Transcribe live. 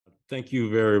Thank you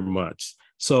very much.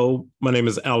 So my name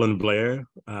is Alan Blair.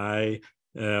 I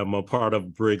am a part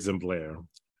of Briggs and Blair.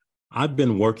 I've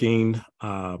been working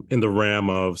in the realm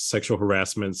of sexual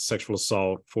harassment, sexual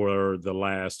assault for the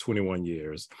last 21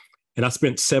 years. And I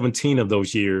spent 17 of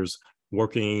those years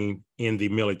working in the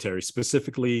military,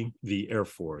 specifically the Air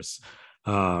Force.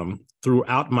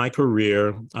 Throughout my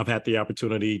career, I've had the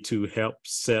opportunity to help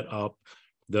set up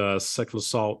the sexual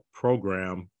assault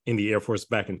program in the Air Force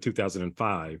back in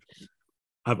 2005.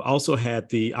 I've also had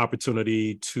the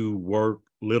opportunity to work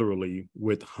literally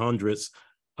with hundreds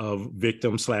of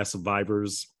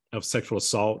victims/survivors of sexual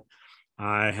assault.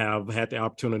 I have had the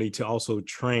opportunity to also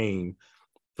train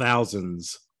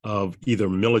thousands of either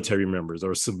military members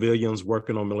or civilians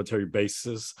working on military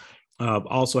bases. I've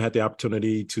also had the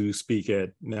opportunity to speak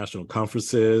at national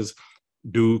conferences,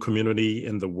 do community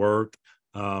in the work,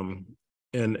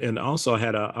 and also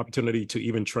had an opportunity to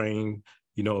even train,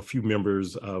 a few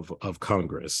members of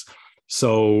Congress.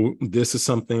 So this is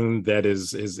something that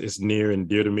is near and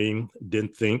dear to me.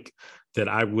 Didn't think that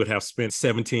I would have spent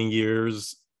 17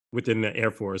 years within the Air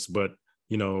Force, but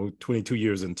 22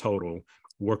 years in total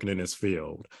working in this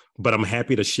field. But I'm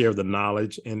happy to share the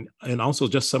knowledge and also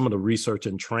just some of the research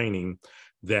and training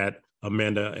that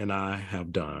Amanda and I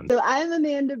have done. So I'm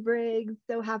Amanda Briggs,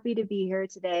 so happy to be here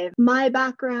today. My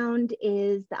background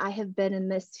is that I have been in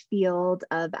this field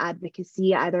of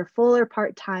advocacy, either full or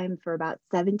part-time, for about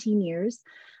 17 years.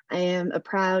 I am a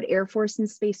proud Air Force and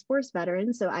Space Force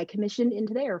veteran, so I commissioned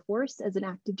into the Air Force as an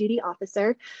active duty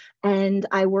officer, and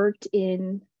I worked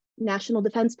in national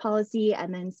defense policy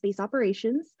and then space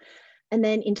operations. And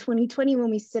then in 2020, when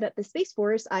we stood up the Space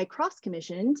Force, I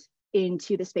cross-commissioned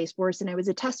into the Space Force, and I was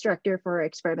a test director for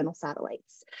experimental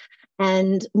satellites.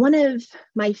 And one of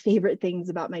my favorite things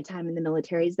about my time in the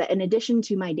military is that in addition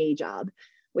to my day job,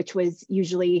 which was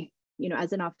usually,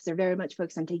 as an officer, very much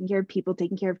focused on taking care of people,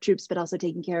 taking care of troops, but also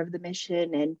taking care of the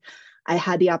mission. And I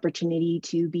had the opportunity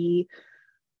to be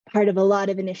part of a lot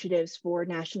of initiatives for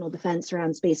national defense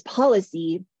around space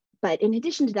policy. But in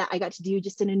addition to that, I got to do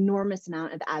just an enormous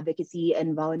amount of advocacy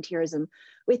and volunteerism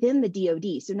within the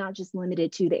DoD. So not just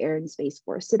limited to the Air and Space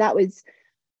Force. So that was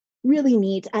really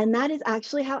neat. And that is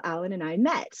actually how Alan and I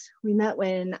met. We met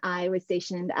when I was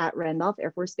stationed at Randolph Air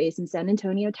Force Base in San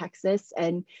Antonio, Texas.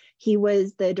 And he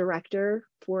was the director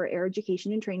for Air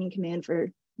Education and Training Command. For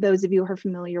those of you who are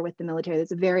familiar with the military,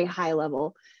 that's a very high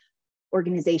level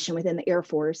organization within the Air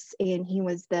Force. And he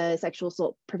was the sexual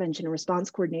assault prevention and response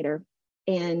coordinator.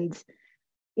 And,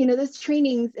 those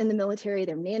trainings in the military,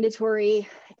 they're mandatory.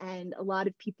 And a lot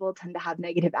of people tend to have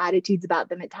negative attitudes about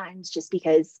them at times just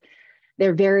because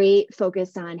they're very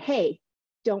focused on, hey,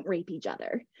 don't rape each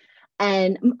other.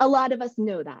 And a lot of us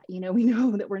know that, we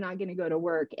know that we're not going to go to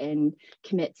work and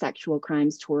commit sexual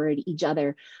crimes toward each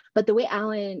other. But the way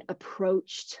Alan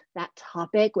approached that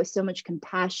topic with so much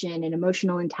compassion and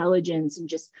emotional intelligence and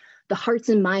just the Hearts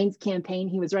and Minds campaign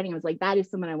he was running, I was like, that is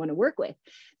someone I want to work with.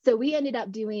 So we ended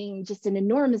up doing just an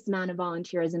enormous amount of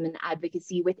volunteerism and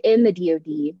advocacy within the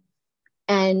DoD.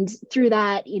 And through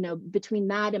that, between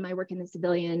that and my work in the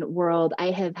civilian world,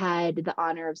 I have had the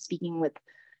honor of speaking with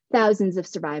thousands of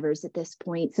survivors at this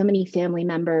point, so many family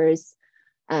members,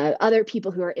 other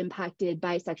people who are impacted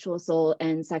by sexual assault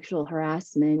and sexual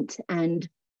harassment. And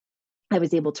I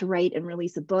was able to write and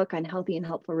release a book on healthy and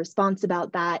helpful response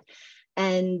about that.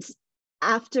 And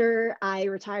after I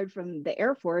retired from the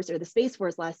Air Force or the Space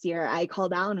Force last year, I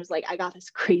called Alan and was like, I got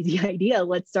this crazy idea.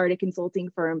 Let's start a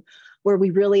consulting firm where we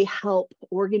really help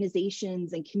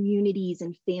organizations and communities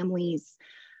and families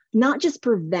not just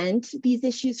prevent these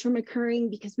issues from occurring,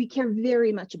 because we care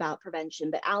very much about prevention,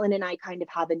 but Alan and I kind of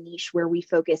have a niche where we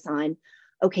focus on,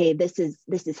 okay, this has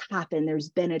happened, there's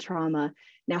been a trauma.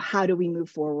 Now, how do we move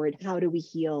forward? How do we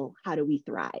heal? How do we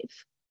thrive?